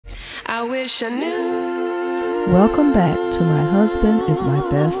I wish I knew. Welcome back to My Husband is My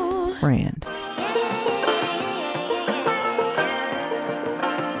Best Friend.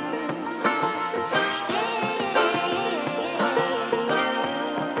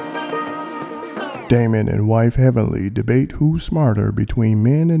 Damon and wife Heavenly debate who's smarter between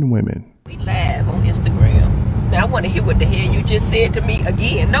men and women. We live on Instagram. Now I want to hear what the hell you just said to me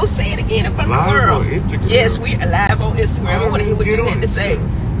again. No, say it again in front of the world. Live on Instagram. Yes, we are live on Instagram. I want to hear what you had to say.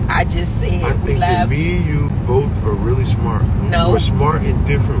 I just said I think that me and you both are really smart. No. We're smart in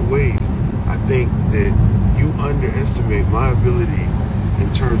different ways. I think that you underestimate my ability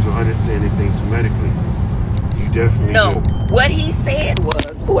in terms of understanding things medically. You definitely do. What he said was,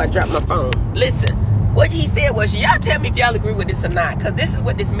 I dropped my phone. Listen, what he said was, y'all tell me if y'all agree with this or not, because this is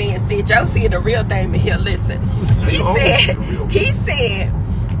what this man said. Y'all seeing the real Damon here. Listen, he said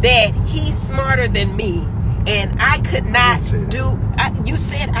that he's smarter than me, and I could not do. You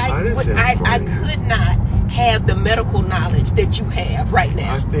said I could not have the medical knowledge that you have right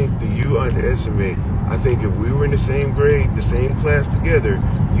now. I think that you underestimate. I think if we were in the same grade, the same class together,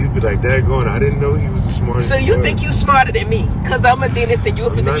 you'd be like, daggone, I didn't know he was the smartest. So you think you smarter than me? Because I'm a dentist and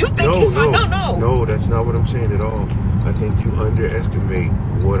you're a physician. You think you smart? No. No, that's not what I'm saying at all. I think you underestimate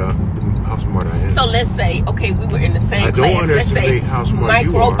how smart I am. So let's say, okay, we were in the same class. I don't underestimate how smart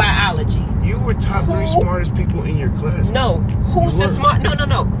you are. Microbiology. You were top 3 smartest people in your class. No. Who's the smart? No.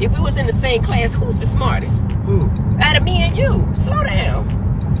 If we was in the same class, who's the smartest? Who? Out of me and you. Slow down.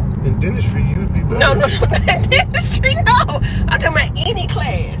 In dentistry, you'd be better. No, not dentistry, no. I'm talking about any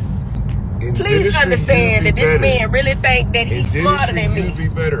class. Please understand that this man really think that he's smarter than me. You'd be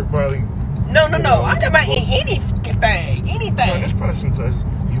better, probably. No. I'm talking about in anything. No, there's probably some classes.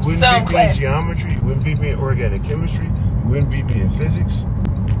 You wouldn't beat me in geometry. You wouldn't beat me in organic chemistry. You wouldn't beat me in physics.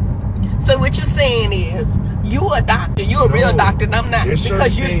 So what you're saying is, you're a doctor. You're a real doctor, and I'm not.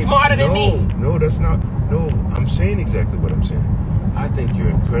 Because you're smarter than me. No, that's not. No, I'm saying exactly what I'm saying. I think you're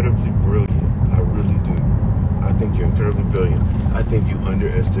incredibly brilliant. I really do. I think you're incredibly brilliant. I think you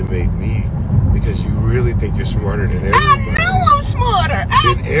underestimate me because you really think you're smarter than everybody. I know I'm smarter.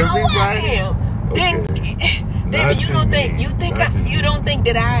 Than everybody? Okay. Then you don't think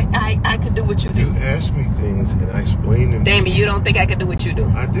that I could do what you do. You ask me things and I explain them. Damon, you don't think I could do what you do?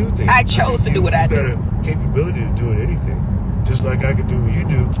 I do think. I chose to do what I do. You got a capability of doing anything, just like I could do what you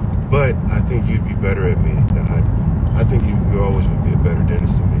do. But I think you'd be better at me than I do. I think you always would be a better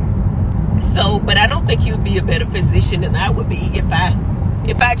dentist than me. So, but I don't think you'd be a better physician than I would be if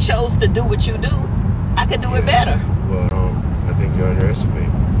I chose to do what you do. I could do it better. Well, I think you underestimate.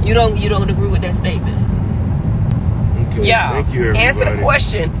 You don't agree with that statement? Okay. Y'all, thank you, everybody. Answer the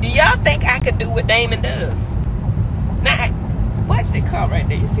question. Do y'all think I could do what Damon does? Now, watch the car right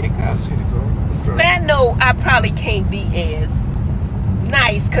there. You see the car? I see the car. Now, I know I probably can't be as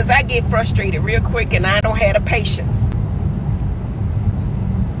nice because I get frustrated real quick and I don't have the patience.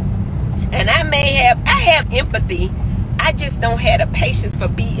 And I have empathy. I just don't have the patience for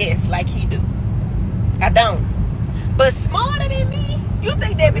BS like he do. I don't. But smarter than me? You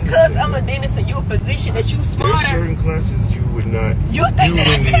think that because I'm a dentist and you're a physician that you smarter? There's certain classes you would not. You think you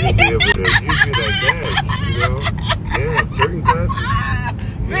wouldn't even be able to. You'd be like that, you know? Yeah, certain classes.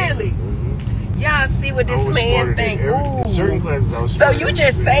 Really? Mm-hmm. Y'all see what this man think? Ooh. Certain classes I was so you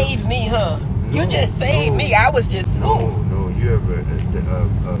just saved me, huh? You just saved me. I was just No, you have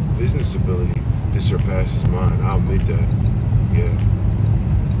a business ability that surpasses mine. I'll admit that.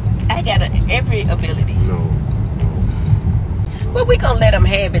 Yeah. I got every ability. No. Well, we gonna let him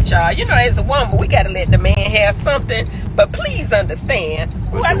have it, y'all. You know, as a woman, we gotta let the man have something. But please understand.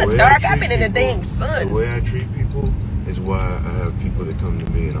 Ooh, I look dark. I've been in the dang sun. The way I treat people is why I have people that come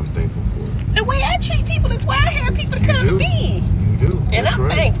to me, and I'm thankful for it. The way I treat people is why I have people to come to me. You do. And I'm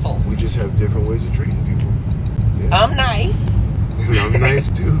thankful. We just have different ways of treating people. Yeah. I'm nice. And I'm nice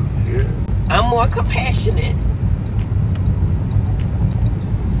too. Yeah. I'm more compassionate.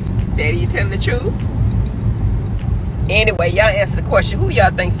 Daddy, you telling the truth? Anyway, y'all answer the question. Who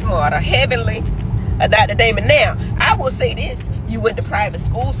y'all think smarter, Heavenly or Dr. Damon? Now, I will say this. You went to private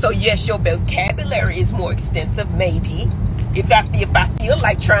school, so yes, your vocabulary is more extensive, maybe. If I feel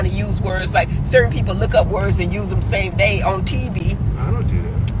like trying to use words, like certain people look up words and use them same day on TV. I don't do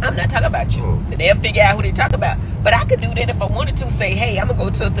that. I'm not talking about you. They'll figure out who they talk about. But I could do that if I wanted to. Say, hey, I'm going to go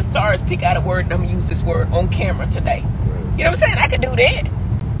to a thesaurus, pick out a word, and I'm going to use this word on camera today. Right. You know what I'm saying? I could do that.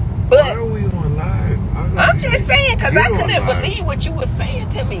 But why are we on live? I'm just saying, because I couldn't believe what you were saying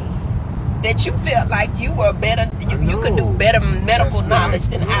to me. That you felt like you were better, you could do better medical knowledge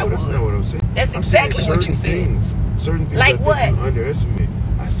than I would. That's not what I'm saying. That's exactly what you said. Certain things like I what? think you underestimate.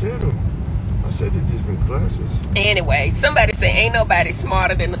 I said them. said the different classes. Anyway, somebody say ain't nobody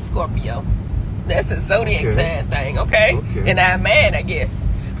smarter than a Scorpio. That's a zodiac sign thing, okay? And I'm mad, I guess.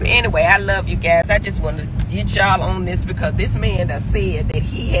 But anyway, I love you guys. I just want to get y'all on this because this man done said that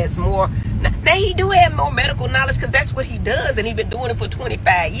he has more. Now he do have more medical knowledge because that's what he does, and he been doing it for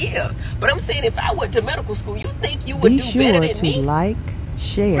 25 years. But I'm saying if I went to medical school, you think you would do better than me? Be sure to like,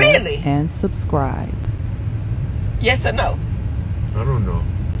 share, and subscribe. Yes or no? I don't know.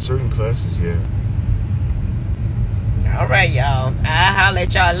 Certain classes, yeah. All right, y'all. I'll holler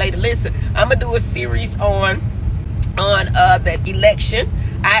at y'all later. Listen, I'm gonna do a series on the election.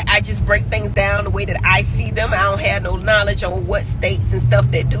 I just break things down the way that I see them. I don't have no knowledge on what states and stuff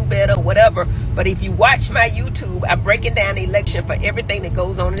that do better or whatever. But if you watch my YouTube, I'm breaking down the election for everything that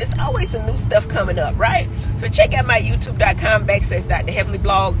goes on. And there's always some new stuff coming up, right? So check out my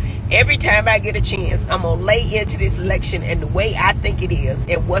youtube.com/DrHeavenlyBlog. Every time I get a chance, I'm going to lay into this election and the way I think it is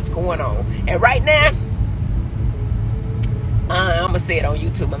and what's going on. And right now, I'm going to say it on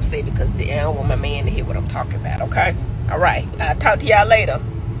YouTube. I'm going to say it because I don't want my man to hear what I'm talking about, okay? All right. I'll talk to y'all later.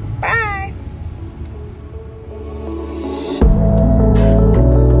 Bye.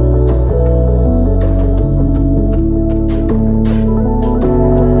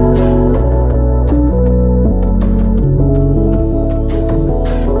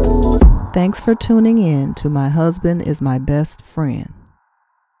 Thanks for tuning in to My Husband is My Best Friend.